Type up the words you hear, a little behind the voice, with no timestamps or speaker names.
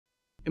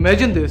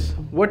Imagine this,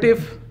 what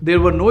if there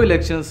were no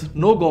elections,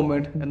 no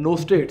government and no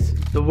states?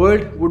 The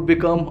world would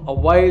become a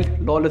wild,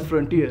 lawless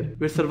frontier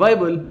where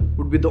survival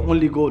would be the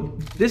only goal.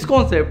 This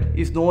concept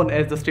is known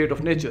as the state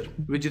of nature,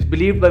 which is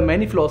believed by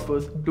many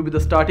philosophers to be the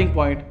starting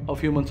point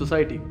of human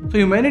society. So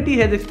humanity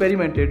has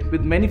experimented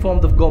with many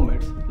forms of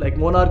governments like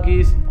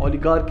monarchies,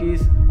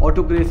 oligarchies,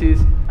 autocracies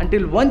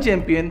until one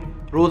champion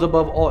rose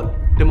above all,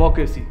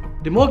 democracy.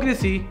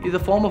 Democracy is a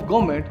form of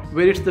government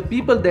where it's the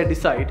people that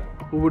decide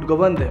who would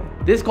govern them.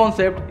 This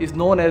concept is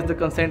known as the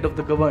consent of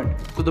the governed.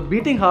 So the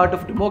beating heart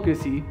of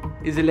democracy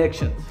is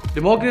elections.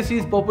 Democracy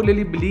is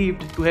popularly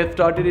believed to have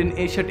started in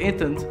ancient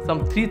Athens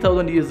some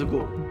 3000 years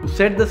ago to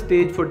set the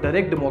stage for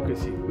direct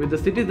democracy, where the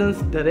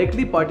citizens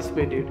directly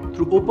participated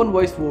through open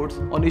voice votes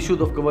on issues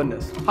of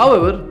governance.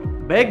 However,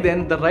 back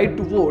then, the right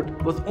to vote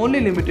was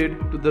only limited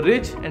to the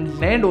rich and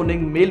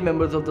land-owning male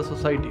members of the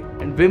society,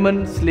 and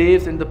women,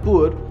 slaves and the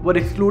poor were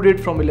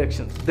excluded from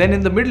elections. Then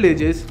in the Middle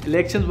Ages,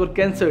 elections were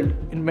cancelled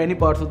in many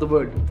parts of the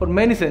world for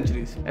many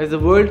centuries, as the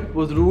world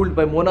was ruled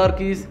by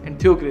monarchies and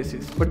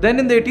theocracies. But then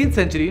in the 18th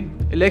century,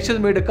 elections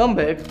made a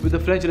comeback with the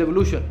French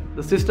Revolution.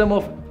 The system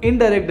of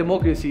indirect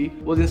democracy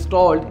was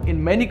installed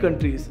in many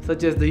countries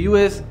such as the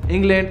US,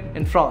 England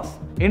and France.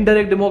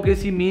 Indirect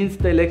democracy means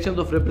the elections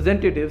of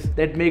representatives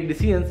that make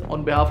decisions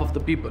on behalf of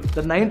the people.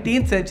 The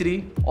 19th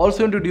century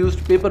also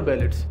introduced paper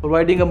ballots,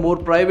 providing a more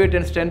private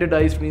and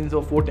standardized means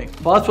of voting.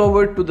 Fast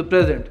forward to the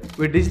present,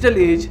 where digital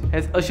age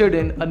has ushered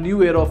in a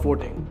new era of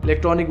voting.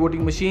 Electronic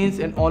voting machines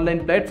and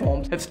online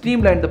platforms have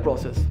streamlined the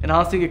process,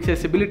 enhancing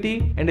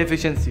accessibility and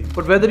efficiency.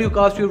 But whether you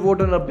cast your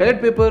vote on a ballot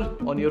paper,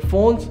 on your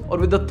phones, or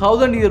with the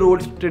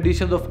 1000-year-old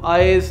traditions of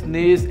ayes,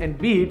 nays and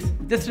beads,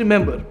 just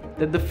remember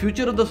that the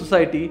future of the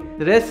society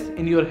rests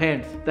in your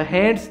hands, the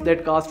hands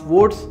that cast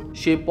votes,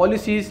 shape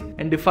policies,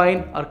 and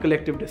define our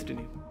collective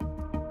destiny.